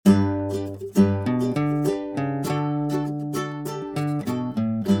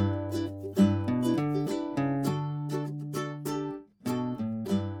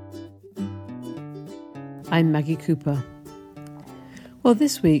I'm Maggie Cooper. Well,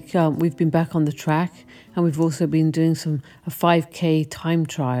 this week we've been back on the track, and we've also been doing a 5K time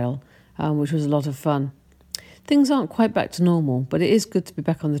trial, which was a lot of fun. Things aren't quite back to normal, but it is good to be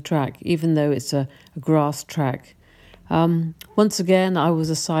back on the track, even though it's a grass track. Once again, I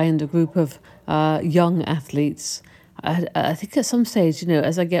was assigned a group of young athletes. I think at some stage,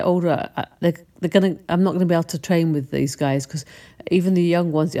 as I get older, I'm not going to be able to train with these guys, because even the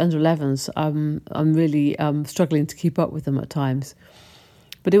young ones, the under 11s, I'm really struggling to keep up with them at times.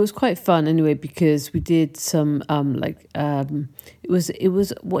 But it was quite fun anyway, because we did some it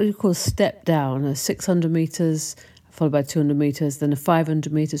was what you call step down, 600 meters followed by 200 meters, then a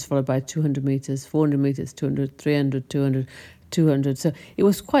 500 meters followed by 200 meters, 400 meters, 200, 300, 200. 200. So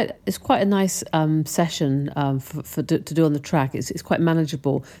it's quite a nice session to do on the track. It's quite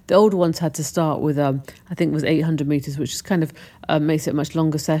manageable. The older ones had to start with I think it was 800 meters, which is kind of makes it a much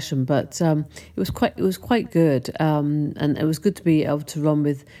longer session. But it was quite good, and it was good to be able to run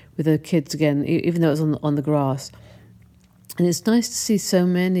with the kids again, even though it was on the grass. And it's nice to see so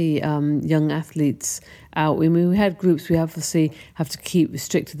many young athletes out. I mean, we had groups. We obviously have to keep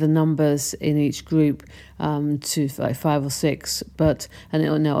restricted the numbers in each group to like 5 or 6.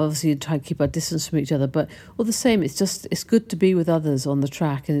 Obviously you try to keep our distance from each other. But all the same, it's good to be with others on the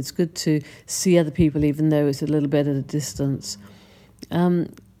track, and it's good to see other people, even though it's a little bit at a distance.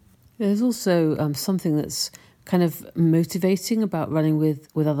 There's also something that's kind of motivating about running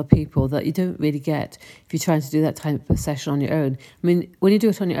with other people that you don't really get if you're trying to do that type of session on your own. I mean, when you do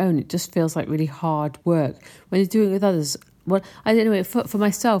it on your own, it just feels like really hard work. When you do it with others, for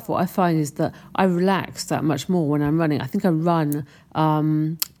myself, what I find is that I relax that much more when I'm running. I think I run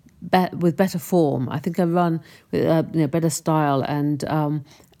with better form. I think I run with better style and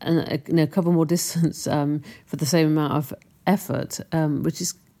cover more distance for the same amount of effort, which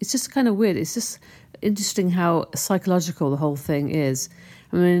is, it's just kind of weird. It's just interesting how psychological the whole thing is.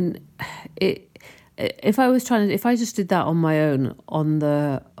 I mean, if I just did that on my own along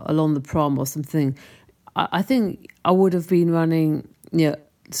the prom or something, I think I would have been running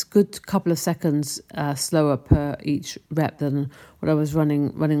it's a good couple of seconds slower per each rep than what I was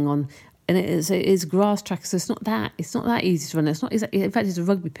running on. And it's grass track, so it's not that easy to run. It's not exactly. In fact, it's a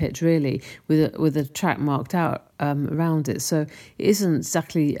rugby pitch really, with a track marked out around it. So it isn't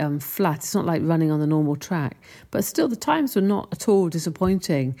exactly flat. It's not like running on the normal track. But still, the times were not at all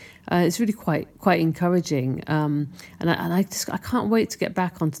disappointing. It's really quite encouraging. And I can't wait to get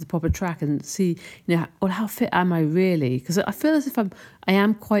back onto the proper track and see how fit am I really? Because I feel as if I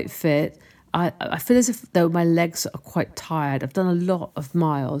am quite fit. I feel as if though my legs are quite tired. I've done a lot of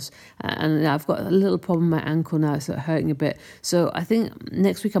miles, and I've got a little problem with my ankle now. It's hurting a bit. So I think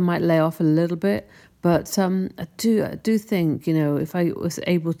next week I might lay off a little bit. But I do think if I was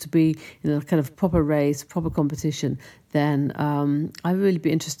able to be kind of proper race, proper competition, then I'd really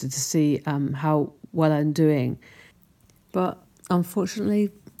be interested to see how well I'm doing. But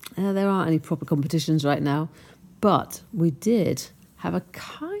unfortunately, there aren't any proper competitions right now. But we did have a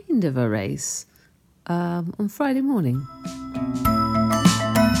kind of a race on Friday morning.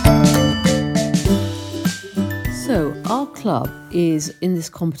 So our club is in this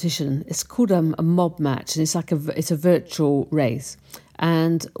competition. It's called a mob match, and it's a virtual race.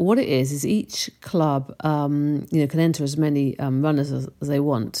 And what it is each club can enter as many runners as they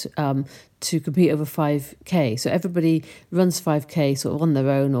want to compete over 5K. So everybody runs 5K sort of on their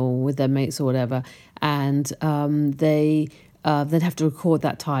own or with their mates or whatever, and they then have to record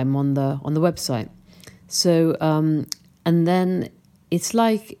that time on the website. So and then it's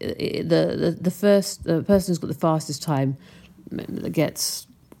like the person who's got the fastest time gets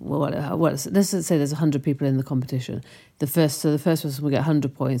let's say there's 100 people in the competition. The first person will get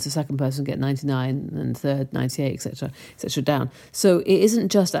 100 points, the second person will get 99, and third 98, etc., down. So it isn't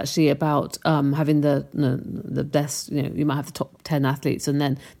just actually about having the best. You might have the top 10 athletes, and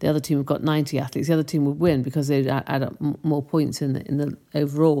then the other team have got 90 athletes. The other team would win because they add up more points in the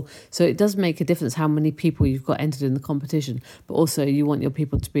overall. So it does make a difference how many people you've got entered in the competition, but also you want your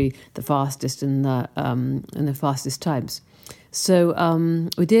people to be the fastest in the fastest times. So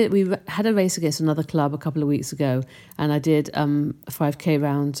we had a race against another club a couple of weeks ago, and I did a 5K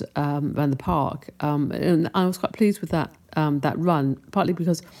round around the park, and I was quite pleased with that run, partly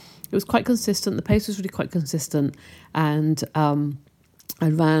because it was quite consistent. The pace was really quite consistent, and I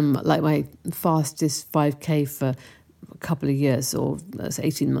ran like my fastest 5K for a couple of years, or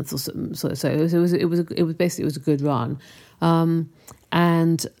 18 months or so. So it was a good run,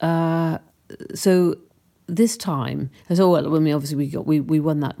 so. this time, as well, when we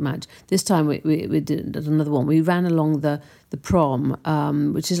won that match. This time we did another one. We ran along the prom,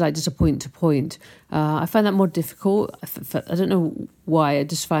 which is like just a point to point. I find that more difficult. I don't know why. I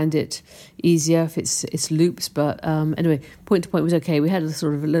just find it easier if it's loops. But anyway, point to point was okay. We had a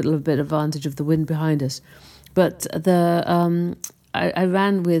sort of a little bit advantage of the wind behind us. But I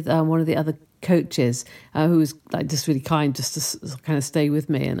ran with one of the other coaches who was like just really kind, just to kind of stay with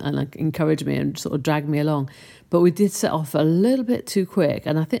me and like encourage me and sort of drag me along. But we did set off a little bit too quick,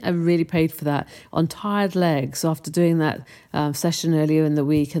 and I think I really paid for that on tired legs after doing that session earlier in the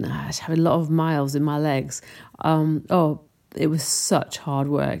week, and I was having a lot of miles in my legs. It was such hard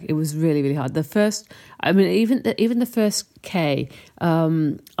work. It was really, really hard. Even the first K,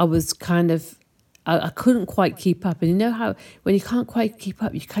 I was kind of, I couldn't quite keep up. And you know how when you can't quite keep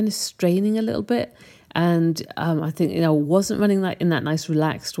up, you're kind of straining a little bit. And I think, I wasn't running like in that nice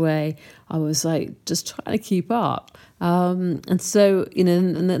relaxed way. I was like just trying to keep up. And so,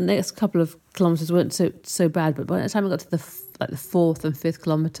 and the next couple of kilometres weren't so bad. But by the time I got to the fourth and fifth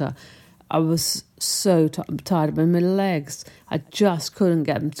kilometre, I was so tired of my legs. I just couldn't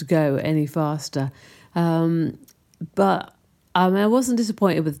get them to go any faster. But I wasn't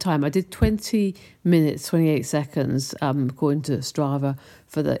disappointed with the time. I did 20 minutes, 28 seconds, according to Strava,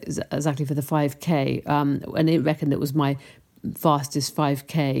 for the 5K. And it reckoned it was my fastest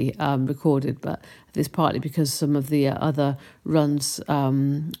 5K recorded, but it's partly because some of the other runs.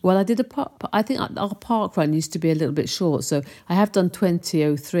 I did I think our park run used to be a little bit short, so I have done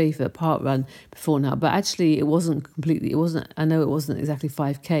 20:03 for the park run before now. But actually, it wasn't completely. It wasn't. I know it wasn't exactly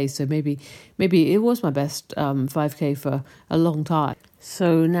 5K, so maybe it was my best 5K for a long time.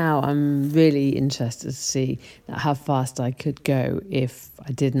 So now I'm really interested to see how fast I could go if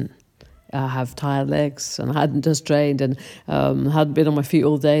I didn't have tired legs and I hadn't just trained and hadn't been on my feet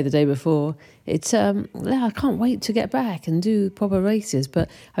all day the day before. I can't wait to get back and do proper races, but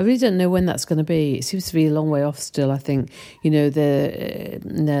I really don't know when that's going to be. It seems to be a long way off still. I think,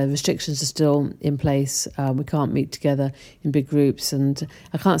 the restrictions are still in place. We can't meet together in big groups, and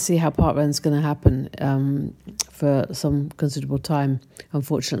I can't see how parkrun's going to happen for some considerable time,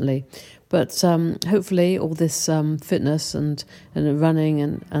 unfortunately. But hopefully all this fitness and running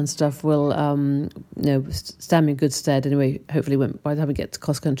and stuff will stand me in good stead. Anyway, hopefully by the time we get to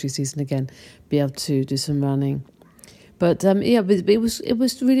cross-country season again, be able to do some running. But it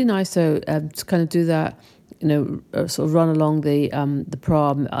was really nice though to kind of do that. Sort of run along the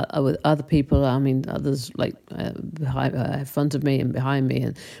prom with other people. I mean, others like behind, in front of me and behind me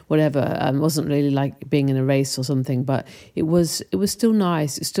and whatever. It wasn't really like being in a race or something, but it was still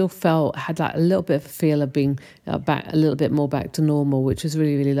nice. It still had like a little bit of a feel of being back a little bit more back to normal, which was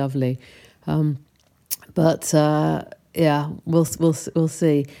really, really lovely. We'll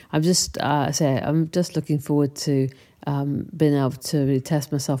see. I'm just looking forward to being able to really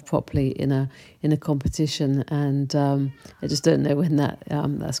test myself properly in a competition, and I just don't know when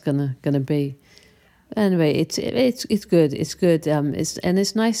that's gonna be. Anyway, it's good. It's good.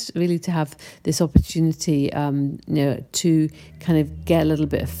 It's nice really to have this opportunity, to kind of get a little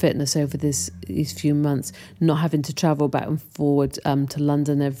bit of fitness over these few months, not having to travel back and forward to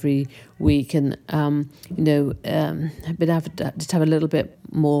London every week, and been able to just have a little bit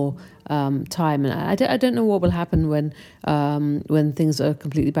more time. And I don't know what will happen when things are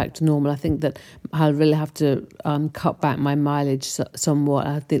completely back to normal. I think that I'll really have to cut back my mileage somewhat.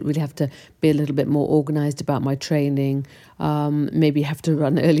 I think really have to be a little bit more organised about my training. Maybe have to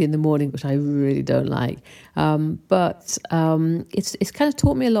run early in the morning, which I really don't like. But it's kind of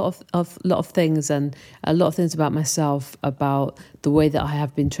taught me a lot of things, and a lot of things about myself, about the way that I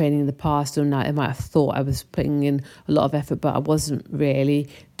have been training in the past. And I might have thought I was putting in a lot of effort, but I wasn't really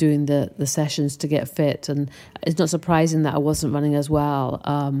doing the sessions to get fit. And it's not surprising that I wasn't running as well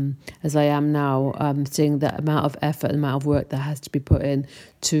as I am now, seeing the amount of effort and amount of work that has to be put in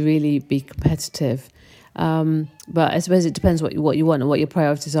to really be competitive. But I suppose it depends what you want and what your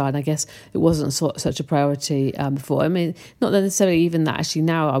priorities are, and I guess it wasn't such a priority before. I mean, not necessarily even that. Actually,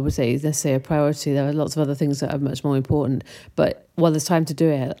 now I would say it's necessarily a priority. There are lots of other things that are much more important. But while there's time to do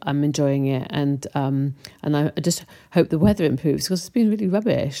it, I'm enjoying it, and I just hope the weather improves, because it's been really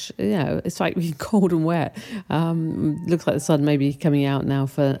rubbish. It's like really cold and wet. Looks like the sun may be coming out now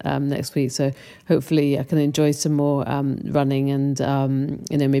for next week, so hopefully I can enjoy some more running and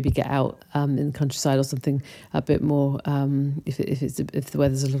maybe get out in the countryside or something a bit more if the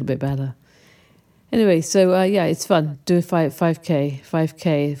weather's a little bit better. Anyway, so yeah, it's fun. Do a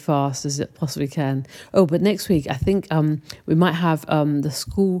 5K fast as it possibly can. Oh, but next week I think we might have a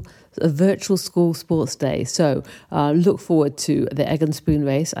virtual school sports day. So look forward to the egg and spoon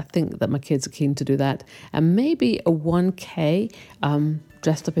race. I think that my kids are keen to do that, and maybe a 1K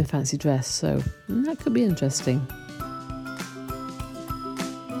dressed up in fancy dress. So that could be interesting.